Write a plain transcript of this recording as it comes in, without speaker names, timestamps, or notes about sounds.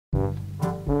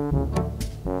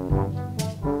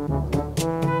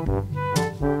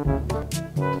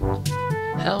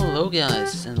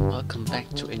guys, and welcome back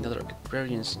to another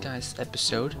Agrarian guys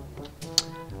episode.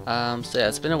 So yeah,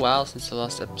 it's been a while since the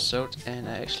last episode, and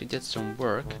I actually did some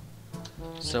work.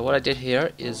 So what I did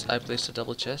here is I placed a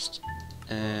double chest,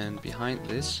 and behind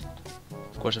this,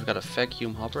 of course, I've got a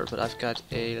vacuum hopper, but I've got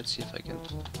a, let's see if I can,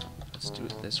 let's do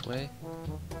it this way.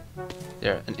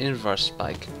 There, an inverse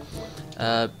spike.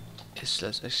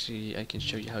 Let's actually, I can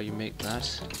show you how you make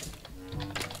that.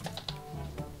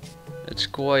 It's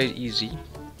quite easy.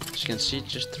 As you can see,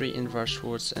 just 3 invar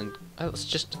swords and it's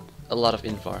just a lot of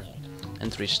invar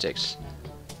and 3 sticks.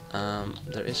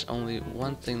 There is only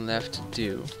one thing left to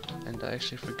do, and I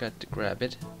actually forgot to grab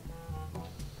it.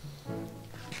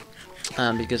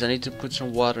 Because I need to put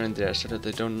some water in there so that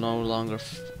they don't no longer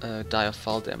die of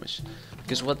fall damage.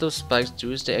 Because what those spikes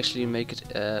do is they actually make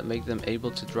them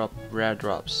able to drop rare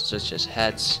drops, such as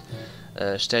heads,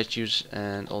 statues,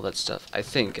 and all that stuff. I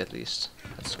think, at least,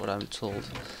 that's what I'm told.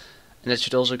 And that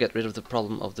should also get rid of the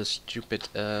problem of the stupid,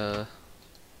 what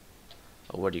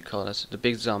do you call it? The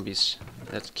big zombies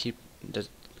that keep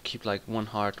like 1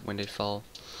 heart when they fall,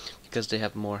 because they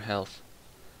have more health.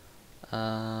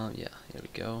 Yeah, here we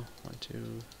go. 1,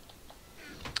 2.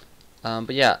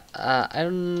 But yeah, I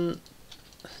don't.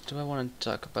 Do I want to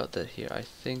talk about that here? I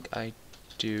think I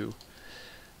do.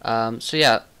 So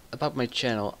yeah, about my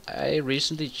channel, I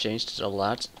recently changed it a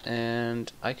lot,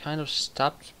 and I kind of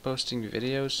stopped posting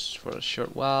videos for a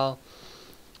short while.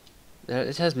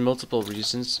 It has multiple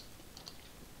reasons.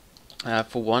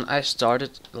 For one, I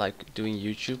started like doing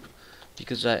YouTube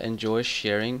because I enjoy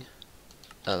sharing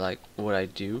like what I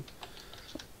do,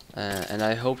 and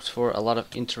I hoped for a lot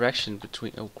of interaction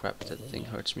between. Oh crap! That thing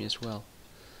hurts me as well.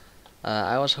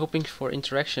 I was hoping for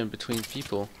interaction between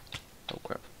people. Oh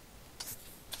crap.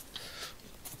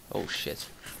 Oh shit,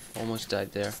 almost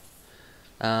died there.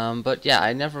 But yeah,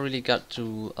 I never really got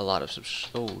to a lot of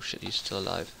oh shit, he's still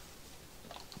alive.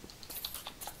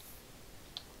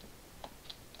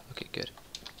 Okay, good.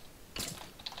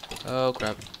 Oh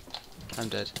crap, I'm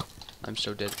dead. I'm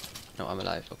so dead. No, I'm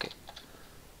alive, okay.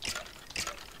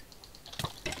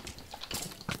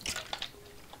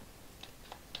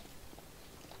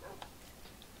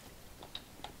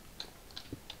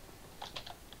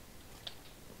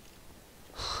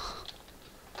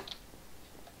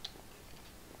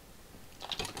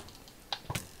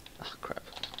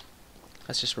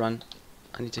 Let's just run.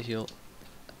 I need to heal.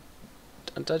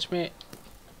 Don't touch me.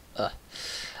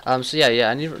 So yeah,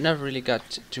 I never really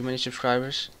got too many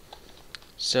subscribers.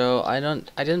 So I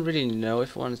didn't really know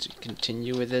if I wanted to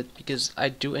continue with it, because I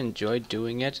do enjoy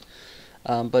doing it.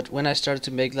 But when I started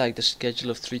to make like the schedule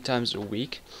of 3 times a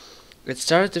week, it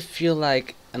started to feel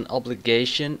like an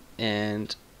obligation.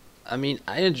 And I mean,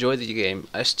 I enjoy the game.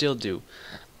 I still do.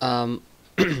 But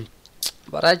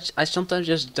I sometimes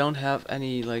just don't have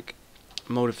any like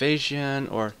motivation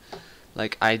or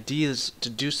like ideas to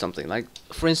do something. Like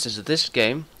for instance, this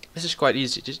game, this is quite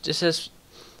easy. This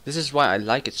is why I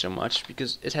like it so much,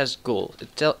 because it has goals.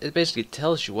 It basically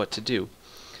tells you what to do,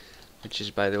 which is,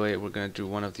 by the way, we're gonna do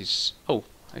one of these. Oh,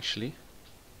 actually,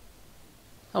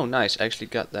 oh nice, I actually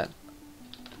got that.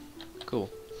 Cool.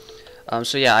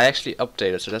 So yeah, I actually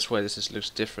updated, so that's why this looks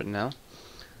different now.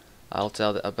 I'll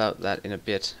tell about that in a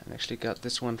bit. I actually got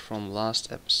this one from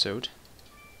last episode.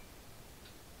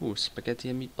 Ooh, spaghetti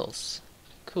and meatballs.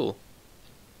 Cool.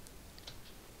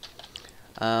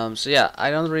 So yeah, I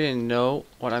don't really know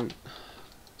what I'm...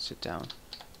 Sit down.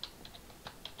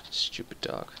 Stupid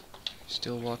dog.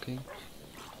 Still walking?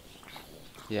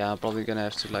 Yeah, I'm probably gonna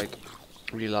have to like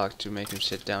relog to make him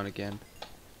sit down again.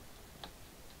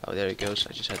 Oh, there he goes.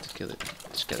 I just had to kill it.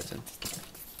 The skeleton.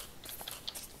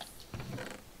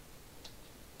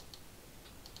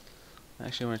 I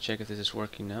actually want to check if this is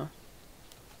working now.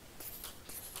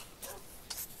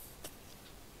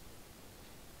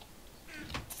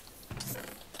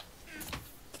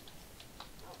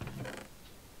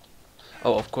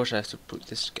 Oh, of course I have to put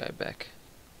this guy back.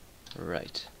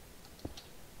 Right.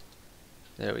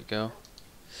 There we go.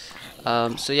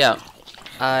 So yeah,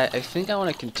 I think I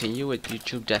want to continue with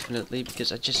YouTube definitely,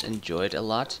 because I just enjoy it a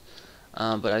lot.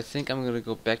 But I think I'm gonna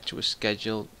go back to a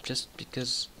schedule, just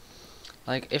because,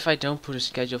 like, if I don't put a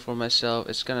schedule for myself,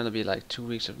 it's gonna be like 2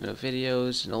 weeks of no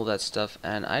videos and all that stuff,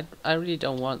 and I really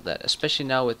don't want that, especially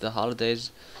now with the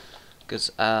holidays,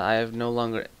 because I have no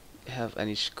longer have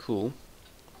any school.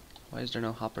 Why is there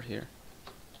no hopper here?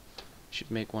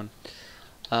 Should make one.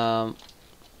 Is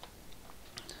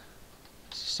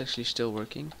this actually still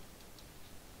working?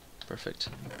 Perfect.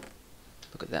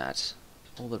 Look at that.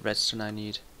 All the redstone I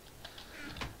need.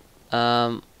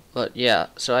 But yeah,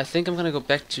 so I think I'm gonna go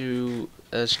back to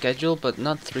a schedule, but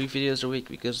not 3 videos a week,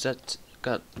 because that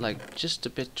got like just a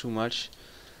bit too much.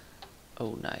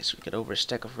 Oh nice, we got over a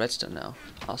stack of redstone now.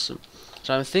 Awesome.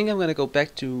 So I think I'm gonna go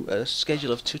back to a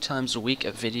schedule of 2 times a week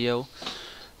a video.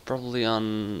 Probably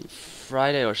on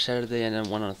Friday or Saturday, and then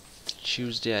one on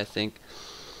Tuesday I think.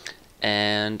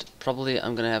 And probably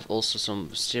I'm gonna have also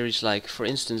some series, like for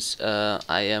instance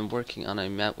I am working on a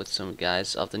map with some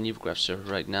guys of the Graph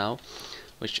server right now,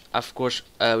 which of course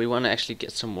we want to actually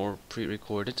get some more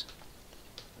pre-recorded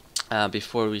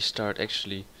before we start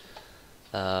actually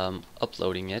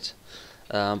uploading it.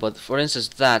 But for instance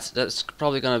that's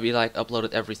probably gonna be like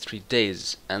uploaded every 3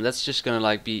 days, and that's just gonna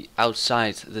like be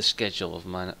outside the schedule of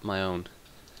my own.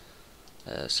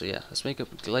 So yeah, let's make a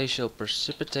glacial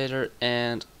precipitator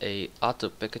and a auto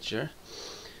packager.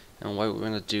 And why we're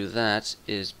gonna do that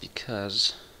is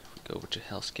because we go over to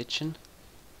Hell's Kitchen.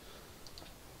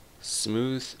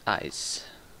 Smooth ice.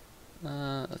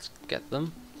 Let's get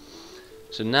them.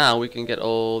 So now we can get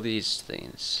all these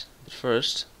things. But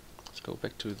first, let's go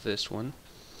back to this one.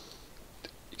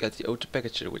 You got the auto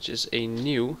packager, which is a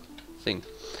new thing,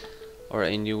 or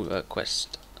a new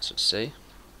quest, I should say.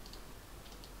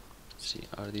 See,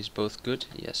 are these both good?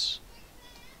 Yes.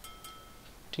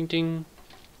 Ting ting.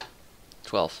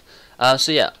 12.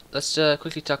 So yeah, let's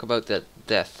quickly talk about that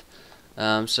death.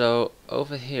 So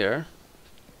over here,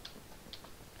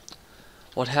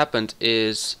 what happened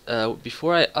is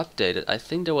before I updated, I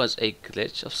think there was a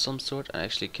glitch of some sort. I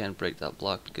actually can't break that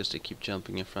block because they keep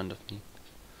jumping in front of me.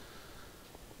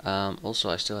 Also,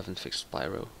 I still haven't fixed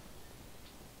Pyro.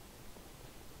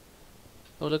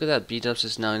 Oh, look at that! B-Dubs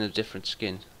is now in a different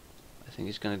skin. I think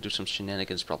he's gonna do some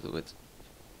shenanigans, probably with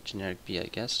generic B, I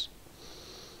guess.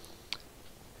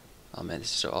 Oh man, this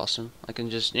is so awesome. I can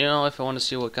just, you know, if I want to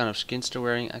see what kind of skins they're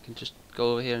wearing, I can just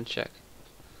go over here and check.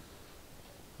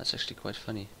 That's actually quite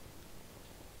funny.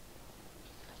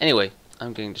 Anyway,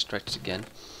 I'm getting distracted again.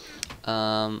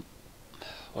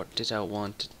 What did I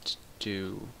want to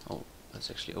do? Oh, let's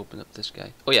actually open up this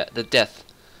guy. Oh yeah, the death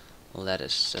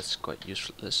lattice. That's quite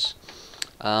useless.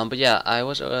 But yeah,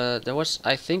 there was,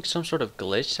 I think, some sort of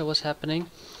glitch that was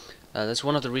happening. That's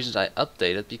one of the reasons I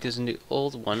updated, because in the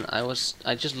old one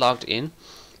I just logged in,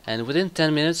 and within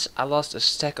 10 minutes I lost a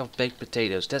stack of baked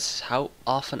potatoes. That's how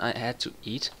often I had to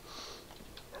eat.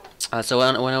 So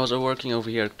when I was working over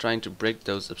here trying to break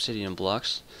those obsidian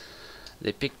blocks,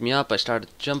 they picked me up. I started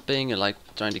jumping and like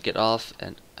trying to get off,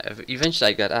 and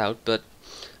eventually I got out, but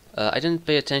I didn't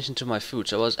pay attention to my food.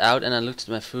 So I was out and I looked at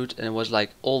my food and it was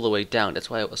like all the way down. That's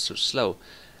why it was so slow.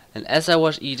 And as I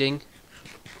was eating,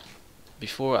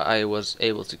 before I was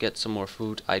able to get some more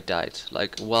food, I died,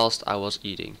 like whilst I was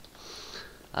eating.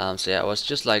 So yeah, I was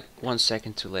just like 1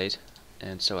 second too late,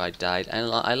 and so I died.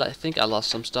 And I think I lost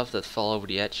some stuff that fell over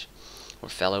the edge,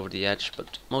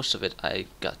 but most of it I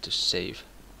got to save.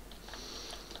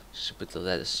 Just put the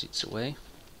lettuce seeds away.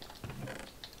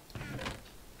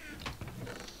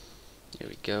 Here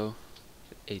we go.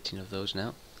 18 of those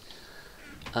now.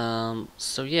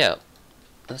 So yeah,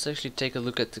 let's actually take a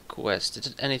look at the quest.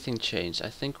 Did anything change? I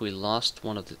think we lost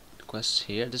one of the quests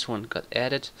here. This one got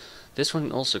added. This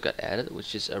one also got added,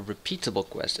 which is a repeatable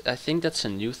quest. I think that's a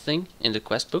new thing in the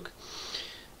quest book.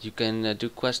 You can do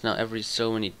quests now every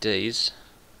so many days.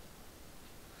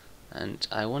 And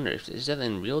I wonder if is that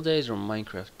in real days or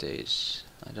Minecraft days?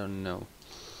 I don't know.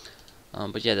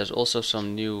 But yeah, there's also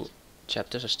some new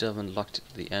chapters. I still haven't locked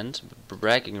the end.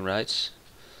 Bragging rights.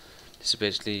 This is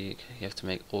basically, you have to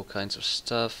make all kinds of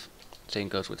stuff. Same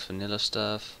goes with vanilla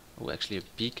stuff. Oh, actually a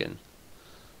beacon.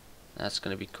 That's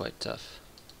gonna be quite tough.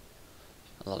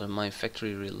 A lot of Mine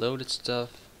Factory Reloaded stuff.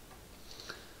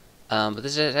 But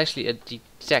this is actually a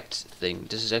detect thing.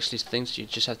 This is actually things you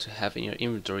just have to have in your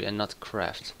inventory and not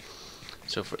craft.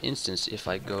 So for instance, if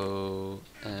I go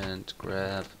and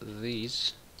grab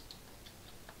these,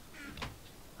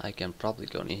 I can probably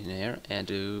go in here and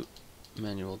do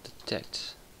manual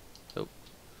detect. Oh,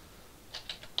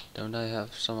 don't I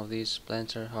have some of these?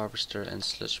 Planter, harvester, and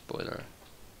sludge boiler.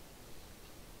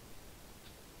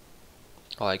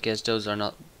 Oh, I guess those are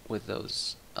not with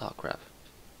those. Oh crap.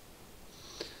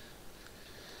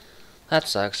 That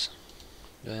sucks.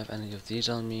 Do I have any of these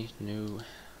on me? No.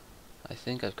 I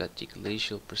think I've got the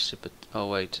glacial precipit. Oh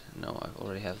wait, no, I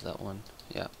already have that one.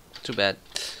 Yeah, too bad.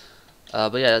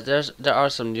 But yeah, there are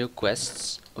some new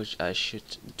quests which I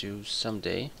should do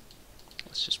someday.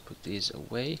 Let's just put these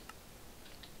away.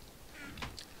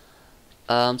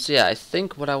 So yeah, I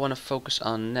think what I want to focus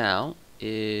on now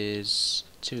is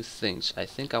 2 things. I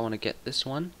think I want to get this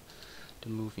one, the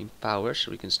moving power,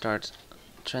 so we can start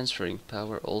transferring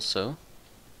power also.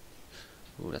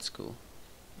 Ooh, that's cool.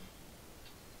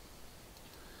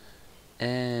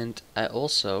 And I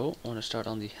also want to start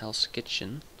on the Hell's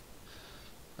Kitchen.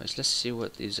 Let's see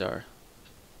what these are.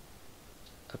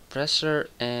 A presser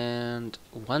and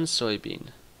 1 soybean.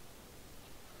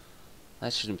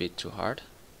 That shouldn't be too hard.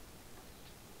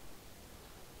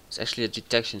 It's actually a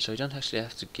detection, so you don't actually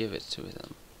have to give it to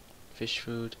them. Fish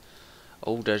food.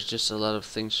 Oh, there's just a lot of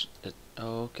things.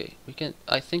 Oh, okay, we can.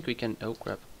 I think we can. Oh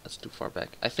crap, that's too far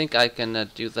back. I think I can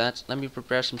do that. Let me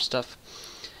prepare some stuff,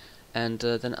 and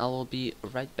then I will be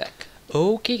right back.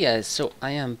 Okay, guys, so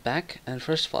I am back, and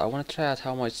first of all, I want to try out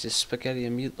how much this spaghetti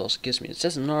and meatballs gives me. It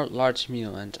says a large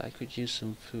meal, and I could use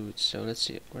some food. So let's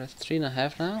see. We're at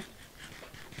 3.5 now.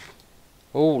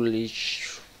 Holy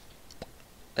sh!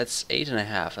 That's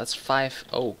 8.5. That's 5.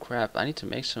 Oh crap! I need to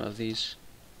make some of these.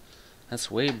 That's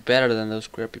way better than those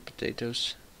crappy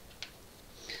potatoes.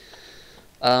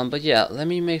 But yeah, let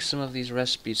me make some of these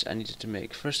recipes I needed to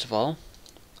make. First of all,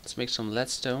 let's make some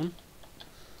leadstone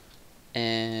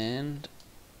and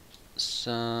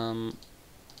some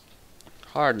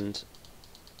hardened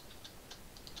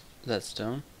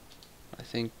leadstone. I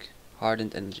think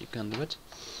hardened energy conduit.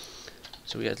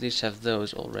 So we at least have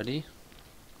those already.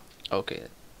 Okay,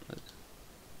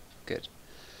 good.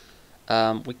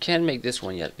 We can't make this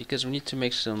one yet because we need to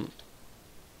make some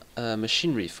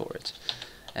machinery for it.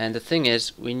 And the thing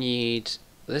is, we need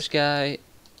this guy,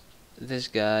 and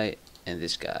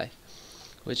this guy,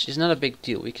 which is not a big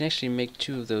deal. We can actually make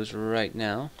 2 of those right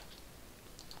now.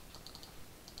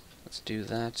 Let's do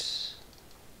that.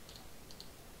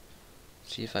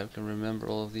 See if I can remember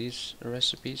all of these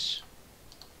recipes.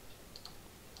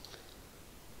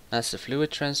 That's the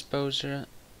fluid transposer.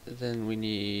 Then we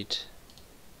need,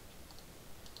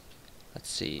 let's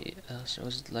see, so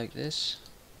is it like this?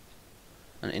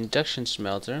 An induction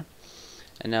smelter.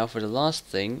 And now for the last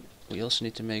thing, we also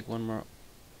need to make one more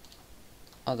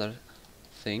other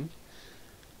thing,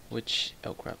 which,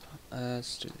 oh crap,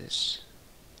 let's do this.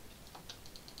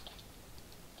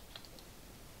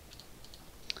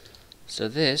 So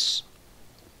this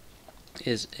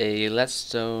is a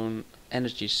leadstone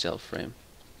energy cell frame,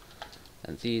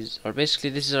 and these are basically,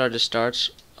 these are the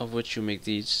starts of which you make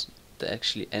these, the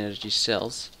actually energy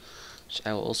cells, which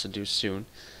I will also do soon.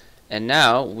 And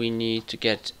now we need to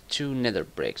get 2 nether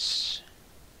bricks,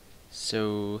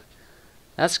 so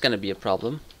that's gonna be a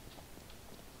problem.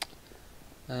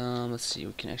 Let's see,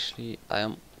 we can actually, I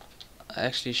am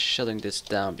actually shutting this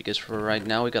down because for right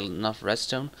now we got enough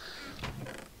redstone.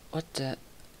 What the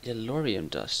yellorium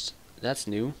dust? That's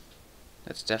new.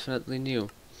 That's definitely new.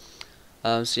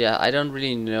 So yeah, I don't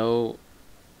really know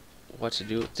what to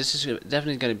do. This is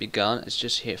definitely gonna be gone. It's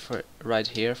just here for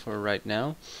right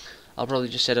now. I'll probably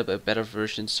just set up a better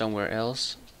version somewhere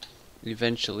else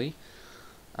eventually.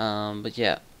 But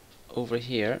yeah, over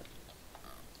here,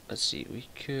 let's see, we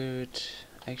could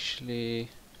actually,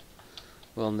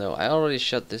 well no, I already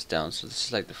shut this down, so this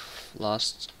is like the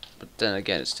last, but then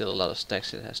again it's still a lot of stacks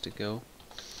that has to go.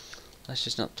 Let's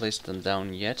just not place them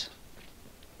down yet.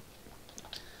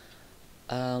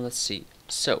 Let's see,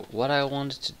 so what I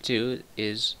wanted to do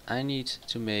is I need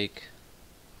to make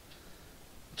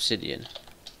obsidian.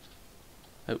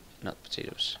 Oh, not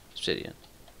potatoes, obsidian.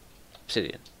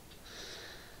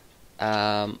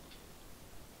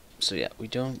 So yeah, we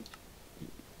don't,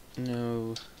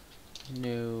 no,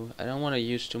 I don't want to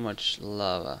use too much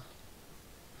lava.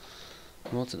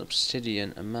 Molten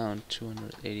obsidian amount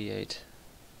 288.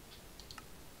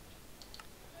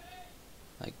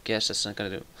 I guess that's not gonna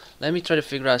do. Let me try to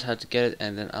figure out how to get it,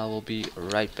 and then I will be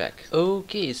right back.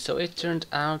 Okay, so it turned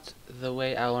out the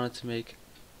way I wanted to make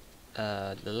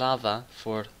the lava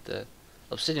for the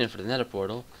obsidian for the nether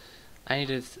portal. I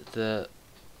needed the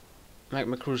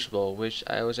magma crucible, which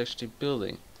I was actually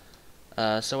building.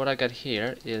 So what I got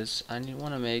here is I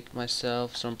want to make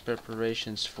myself some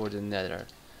preparations for the nether,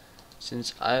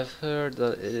 since I've heard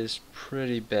that it is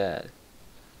pretty bad.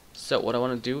 So what I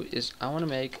want to do is I want to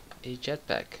make a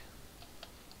jetpack,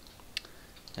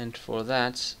 and for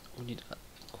that we need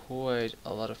quite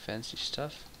a lot of fancy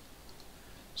stuff.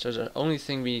 So the only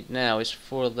thing we need now is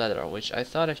 4 leather, which I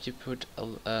thought if you put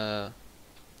a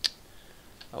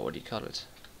oh, what do you call it,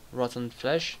 rotten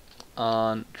flesh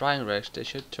on drying racks, they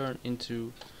should turn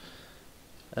into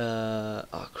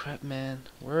oh crap man,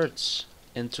 words,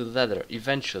 into leather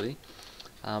eventually.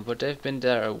 But they've been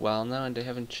there a while now and they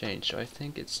haven't changed, so I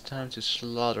think it's time to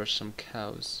slaughter some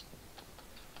cows.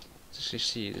 Let's actually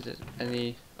see, is it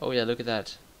any, oh yeah, look at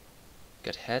that.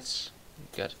 Got hats,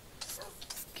 got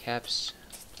caps,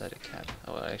 leather cap.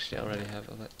 Oh, I actually already have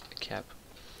a cap.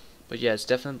 But yeah, it's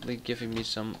definitely giving me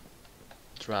some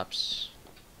drops.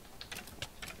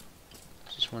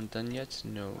 Is this one done yet?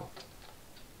 No.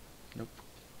 Nope.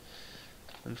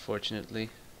 unfortunately.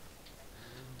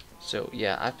 So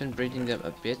yeah, I've been breeding them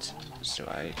a bit, so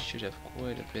I should have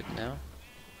quite a bit now.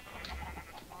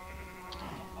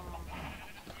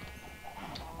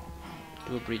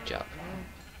 Do a breed job.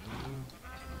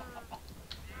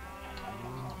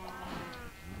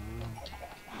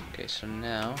 Okay, so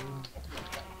now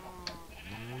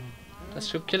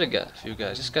let's go kill a few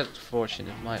guys. Just got fortune,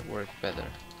 it might work better.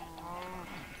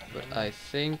 But I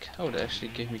think, oh, that actually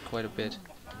gave me quite a bit.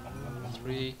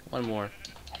 3, one more.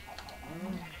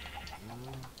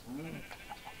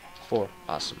 4,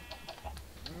 awesome.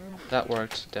 That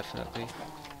worked, definitely.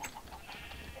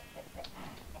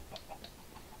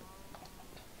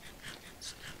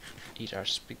 Eat our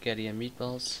spaghetti and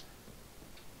meatballs.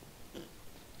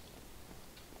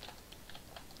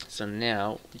 So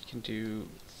now we can do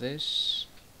this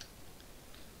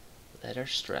leather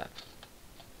strap.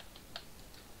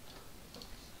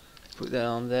 Put that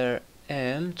on there,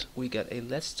 and we got a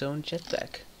leadstone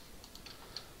jetpack.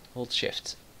 Hold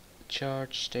shift.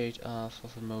 Charge state off,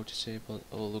 of remote disabled.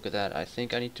 Oh, look at that. I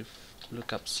think I need to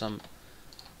look up some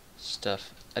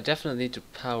stuff. I definitely need to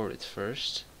power it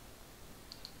first.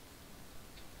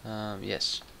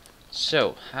 Yes.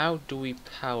 So, how do we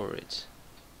power it?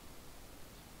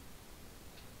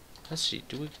 Let's see,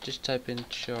 do we just type in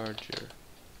charger?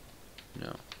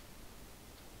 No.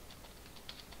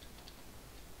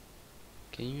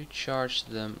 Can you charge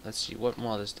them? Let's see, what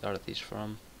models are these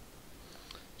from?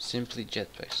 Simply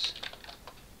jetpacks.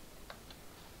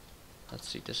 Let's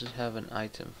see, does it have an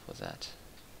item for that?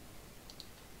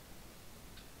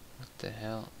 What the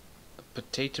hell? A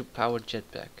potato powered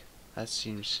jetpack. That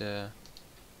seems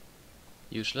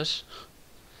useless.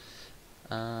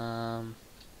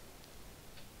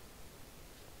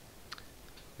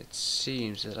 It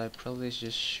seems that I probably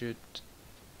just should.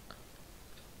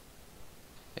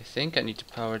 I think I need to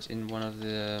power it in one of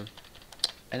the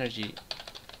energy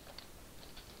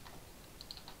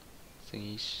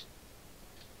thingies.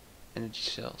 Energy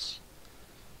cells.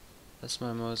 That's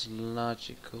my most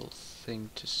logical thing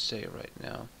to say right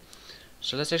now.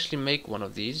 So let's actually make one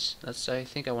of these. I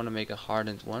think I want to make a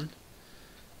hardened one.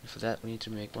 And for that we need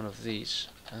to make one of these.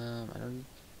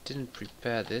 Didn't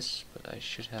prepare this, but I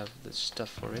should have the stuff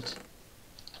for it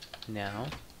now.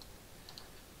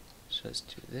 So let's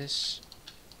do this.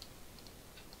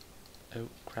 Oh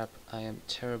crap, I am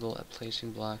terrible at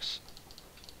placing blocks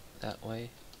that way.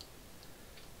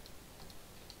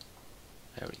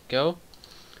 There we go.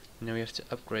 Now we have to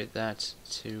upgrade that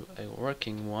to a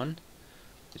working one,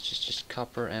 which is just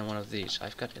copper and one of these.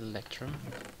 I've got electrum.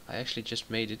 I actually just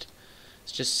made it.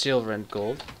 It's just silver and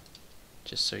gold,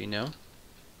 just so you know.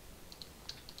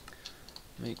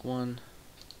 Make one.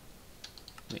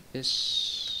 Make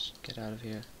this. Get out of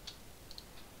here.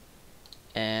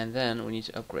 And then we need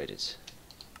to upgrade it.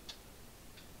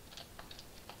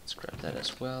 Let's grab that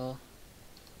as well.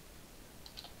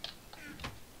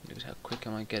 Look at how quick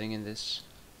am I getting in this.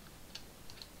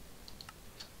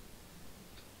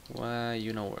 Why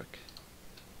you no work?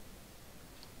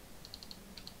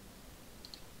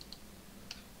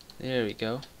 There we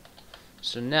go.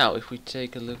 So now if we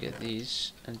take a look at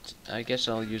these, and I guess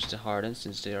I'll use the hardened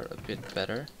since they are a bit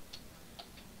better.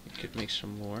 We could make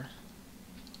some more.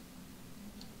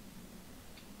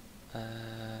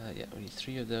 Yeah, we need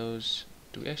 3 of those.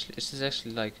 Do we actually, is this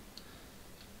actually like,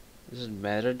 does it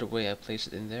matter the way I place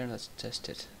it in there? Let's test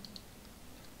it.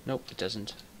 Nope, it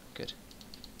doesn't. Good.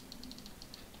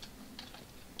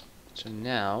 So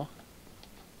now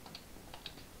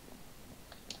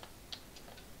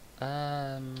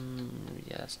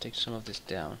yeah, let's take some of this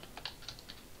down.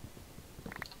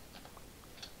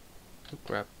 Oh,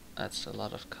 crap, that's a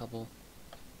lot of cobble.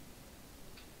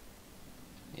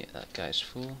 Yeah, that guy's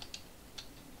full.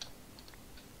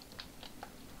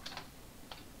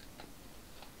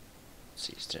 Let's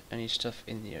see, is there any stuff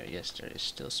in here? Yes, there is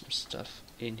still some stuff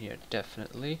in here,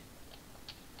 definitely.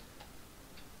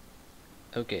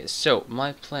 Okay, so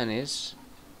my plan is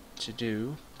to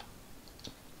do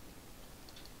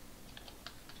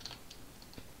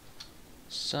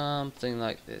something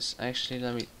like this. Actually,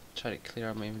 let me try to clear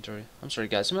out my inventory. I'm sorry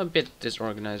guys, I'm a bit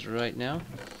disorganized right now.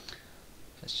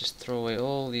 Let's just throw away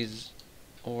all these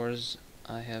ores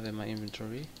I have in my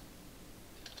inventory.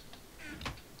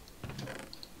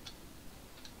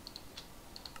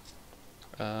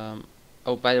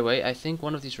 Oh, by the way, I think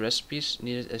one of these recipes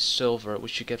needed a silver,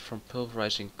 which you get from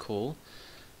pulverizing coal.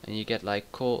 And you get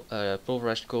like coal,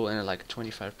 pulverized coal and like a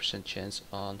 25% chance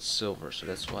on silver. So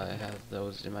that's why I have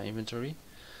those in my inventory.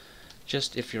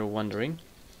 Just if you're wondering.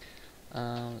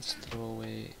 Let's throw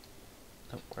away...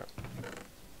 Oh crap.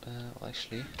 Well,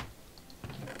 actually...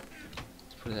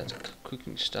 let's put that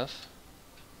cooking stuff.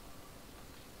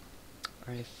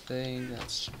 I think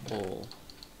that's all.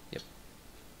 Yep.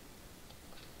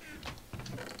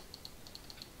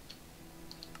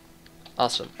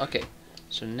 Awesome. Okay.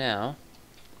 So now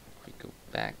we go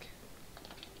back.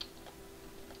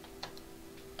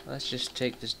 Let's just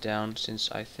take this down,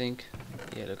 since I think,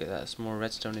 yeah, look at that, there's more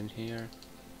redstone in here.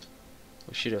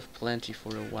 We should have plenty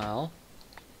for a while.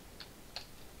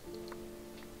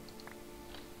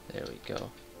 There we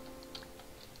go.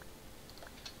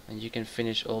 And you can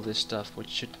finish all this stuff, which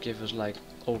should give us like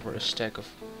over a stack of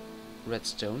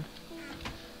redstone.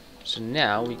 So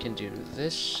now we can do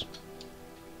this,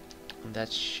 and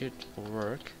that should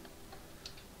work.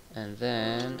 And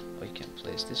then we can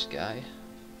place this guy.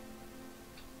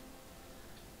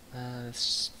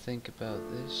 Let's think about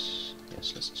this.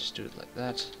 Yes, let's just do it like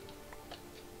that.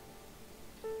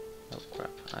 Oh crap,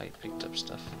 I picked up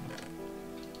stuff.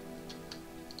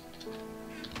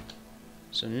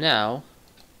 So now,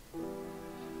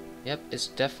 yep, it's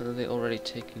definitely already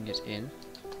taking it in.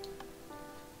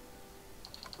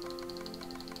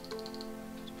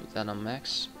 Let's put that on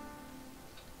max.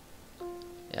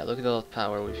 Yeah, look at all the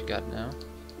power we've got now.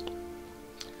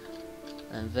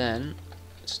 And then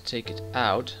let's take it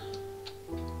out.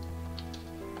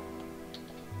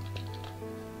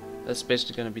 That's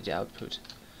basically going to be the output.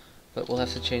 But we'll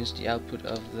have to change the output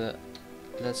of the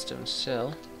leadstone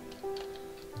cell,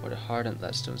 or the hardened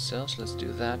leadstone cell, so let's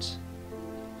do that.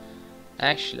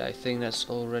 Actually, I think that's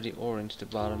already orange, the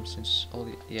bottom, since all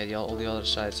the other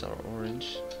sides are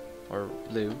orange or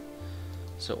blue.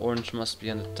 So orange must be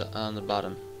on the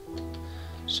bottom.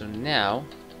 So now,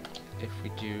 if we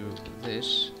do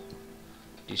this,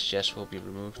 these chests will be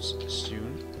removed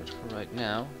soon. But for right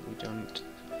now, we don't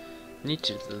need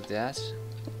to do that.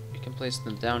 We can place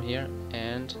them down here,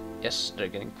 and yes, they're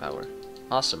getting power.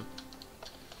 Awesome.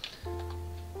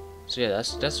 So yeah,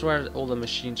 that's where all the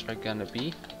machines are gonna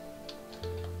be.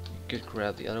 You could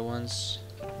grab the other ones.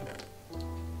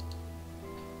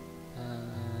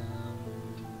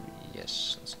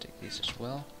 Yes, let's take these as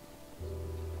well.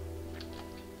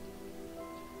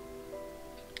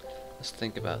 Let's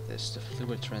think about this. The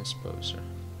fluid transposer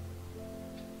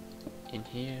in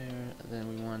here, and then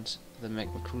we want the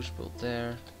magma crucible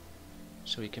there.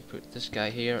 So we can put this guy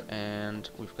here, and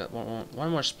we've got one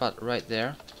more spot right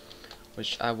there,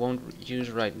 which I won't use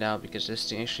right now because this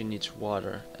thing actually needs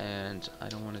water, and I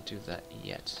don't want to do that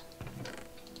yet.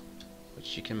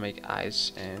 Which you can make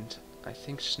ice and I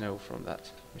think snow from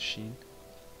that machine.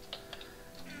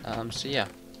 So yeah,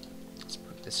 let's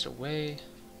put this away.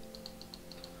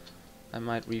 I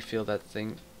might refill that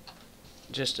thing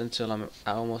just until I'm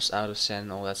almost out of sand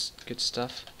and all that good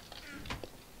stuff.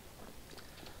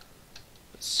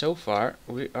 So far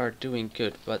we are doing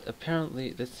good, but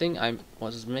apparently the thing I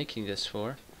was making this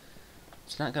for,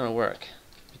 it's not gonna work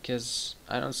because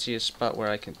I don't see a spot where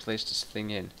I can place this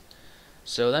thing in.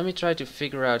 So let me try to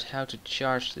figure out how to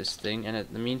charge this thing, and in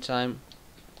the meantime,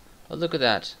 oh look at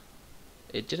that,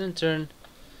 it didn't turn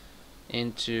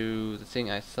into the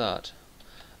thing I thought.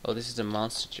 Oh, this is the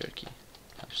monster jerky.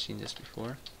 I've seen this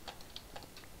before.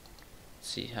 Let's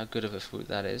see how good of a food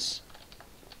that is.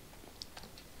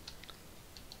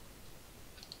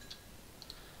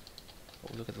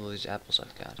 Oh, look at all these apples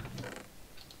I've got.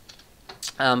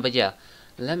 But yeah,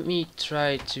 let me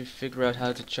try to figure out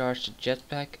how to charge the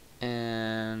jetpack,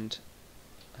 and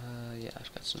yeah,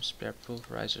 I've got some spare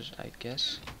pulverizers, I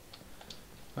guess.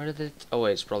 Where did it? Oh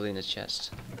wait, it's probably in the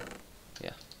chest.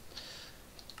 Yeah.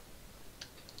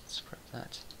 Let's grab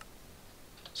that.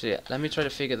 So yeah, let me try to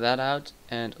figure that out,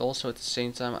 and also at the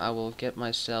same time I will get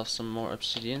myself some more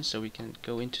obsidian so we can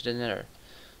go into the nether.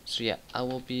 So yeah, I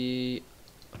will be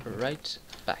right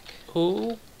back.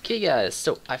 Okay guys,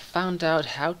 so I found out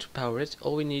how to power it.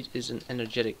 All we need is an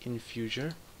energetic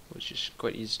infuser, which is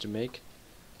quite easy to make.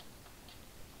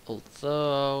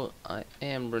 Although I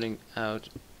am running out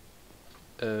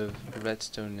of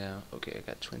redstone now. Okay, I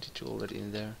got 22 already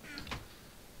in there.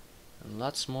 And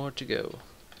lots more to go.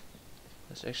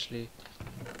 Let's actually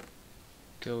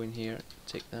go in here,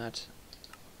 take that.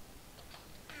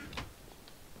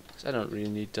 Because I don't really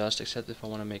need dust except if I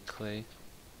want to make clay.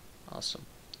 Awesome.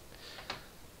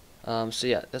 So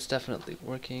yeah, that's definitely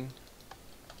working.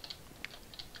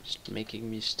 Just making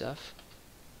me stuff.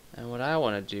 And what I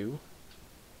want to do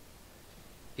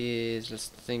is, let's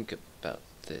think about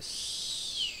this.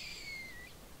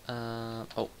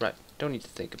 Oh right, don't need to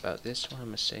think about this. What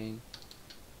am I saying?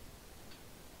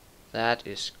 That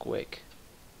is quick.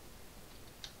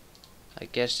 I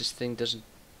guess this thing doesn't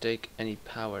take any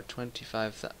power.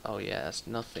 25. Oh yeah, that's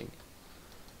nothing.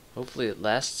 Hopefully it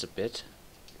lasts a bit.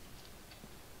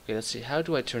 Okay, let's see. How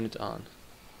do I turn it on?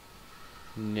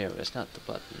 No, that's not the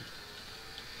button.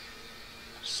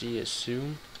 See you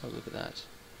soon. Oh, look at that.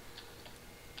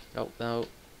 Oh, no.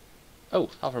 Oh,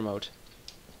 hover mode.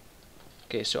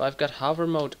 Okay, so I've got hover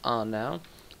mode on now.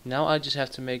 Now I just have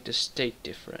to make the state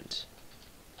different.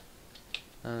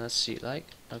 Let's see, like,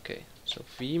 okay, so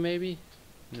V maybe?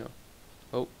 No.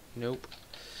 Oh, nope.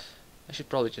 I should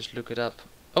probably just look it up.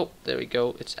 Oh, there we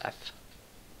go, it's F.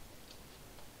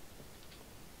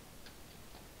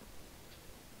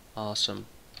 Awesome.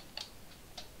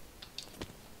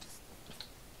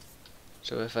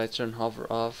 So if I turn hover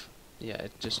off, yeah,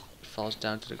 it just falls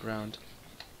down to the ground.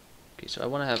 Okay, so I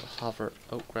want to have hover,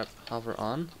 oh crap, hover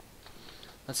on.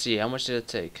 Let's see, how much did it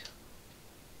take?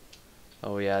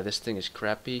 Oh yeah, this thing is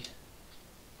crappy.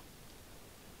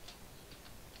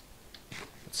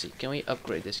 Let's see, can we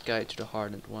upgrade this guy to the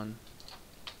hardened one?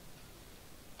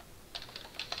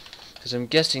 Because I'm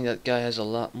guessing that guy has a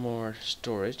lot more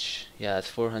storage. Yeah, at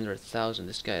 400,000,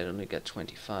 this guy only got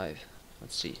 25.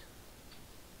 Let's see.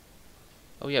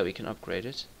 Oh yeah, we can upgrade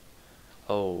it.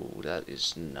 Oh, that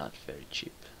is not very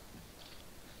cheap.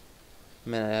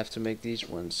 Man, I have to make these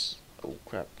ones. Oh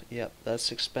crap, yep,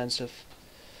 that's expensive.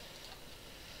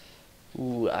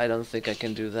 Ooh, I don't think I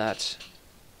can do that.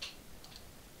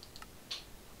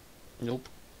 Nope.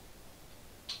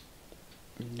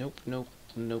 Nope, nope,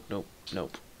 nope, nope,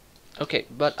 nope. Okay,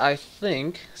 but I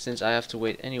think, since I have to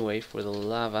wait anyway for the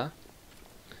lava,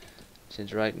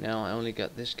 since right now I only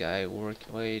got this guy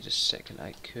working. Wait a second,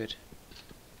 I could.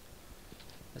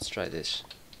 Let's try this.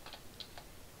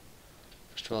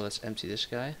 First of all, let's empty this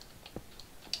guy.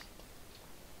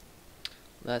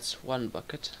 That's one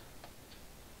bucket.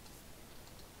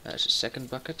 There's a second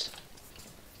bucket.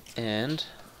 And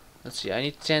let's see, I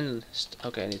need 10.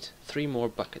 Okay, I need 3 more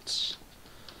buckets.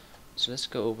 So let's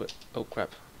go over. Oh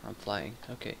crap, I'm flying.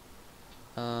 Okay.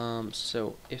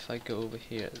 So if I go over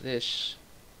here, this.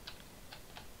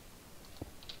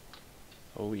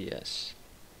 Oh yes.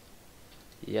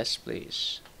 Yes,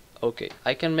 please. Okay,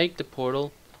 I can make the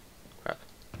portal. Crap.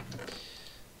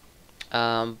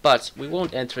 But we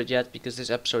won't enter it yet because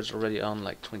this episode is already on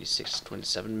like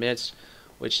 26-27 minutes,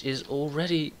 which is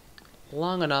already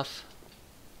long enough,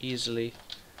 easily.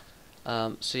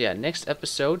 So yeah, next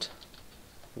episode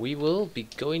we will be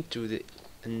going to the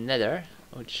Nether,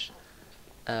 which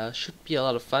should be a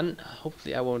lot of fun.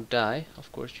 Hopefully I won't die.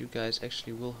 Of course, you guys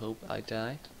actually will hope I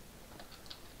die.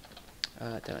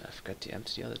 Damn it, I forgot to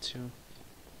empty the other 2.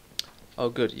 Oh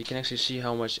good, you can actually see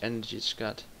how much energy it's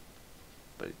got.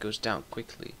 But it goes down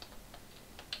quickly.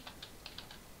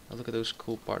 Now look at those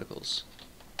cool particles.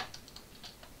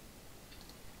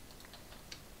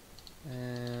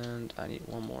 And I need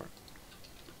one more.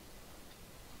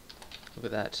 Look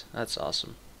at that, that's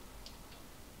awesome.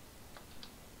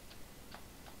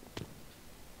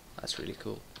 That's really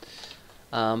cool.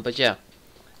 But yeah,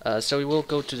 so we will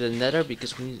go to the Nether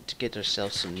because we need to get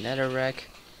ourselves some netherrack.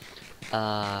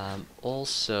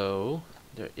 Also,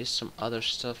 there is some other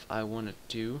stuff I want to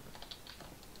do.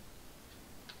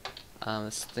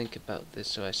 Let's think about this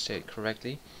so I say it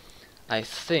correctly. I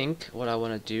think what I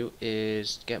want to do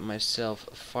is get myself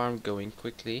a farm going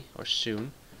quickly or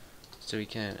soon, so we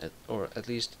can, or at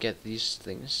least get these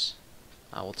things.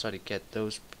 I will try to get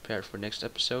those prepared for next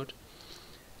episode.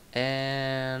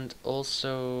 And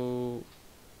also,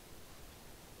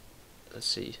 let's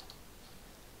see.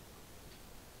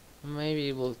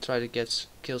 Maybe we'll try to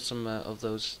kill some of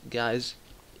those guys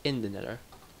in the Nether.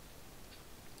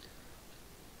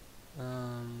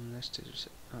 Next is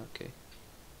okay.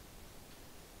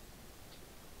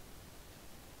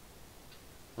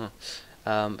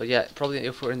 But yeah, probably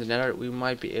if we're in the Nether, we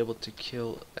might be able to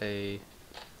kill a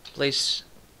place,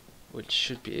 which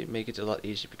should make it a lot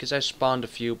easier. Because I spawned a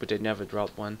few, but they never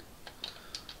dropped one,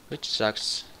 which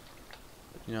sucks.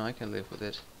 You know, I can live with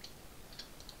it.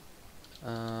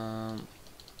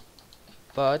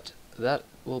 But that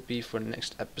will be for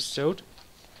next episode.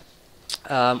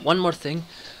 One more thing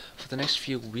for the next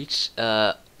few weeks.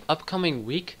 Upcoming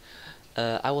week,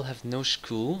 I will have no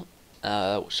school,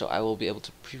 so I will be able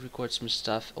to pre-record some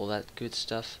stuff, all that good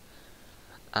stuff.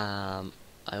 I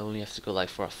only have to go like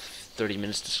for 30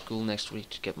 minutes to school next week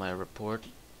to get my report,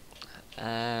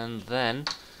 and then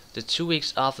the 2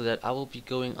 weeks after that I will be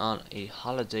going on a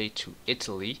holiday to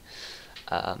Italy.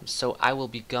 So I will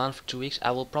be gone for 2 weeks.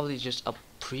 I will probably just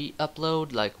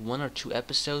pre-upload like 1 or 2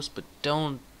 episodes, but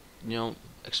don't, you know,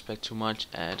 expect too much.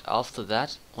 And after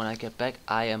that, when I get back,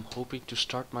 I am hoping to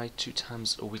start my 2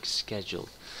 times a week schedule.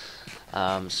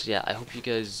 So yeah, I hope you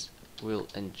guys will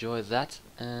enjoy that.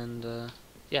 And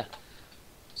yeah,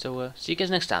 so see you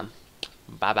guys next time.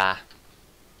 Bye bye.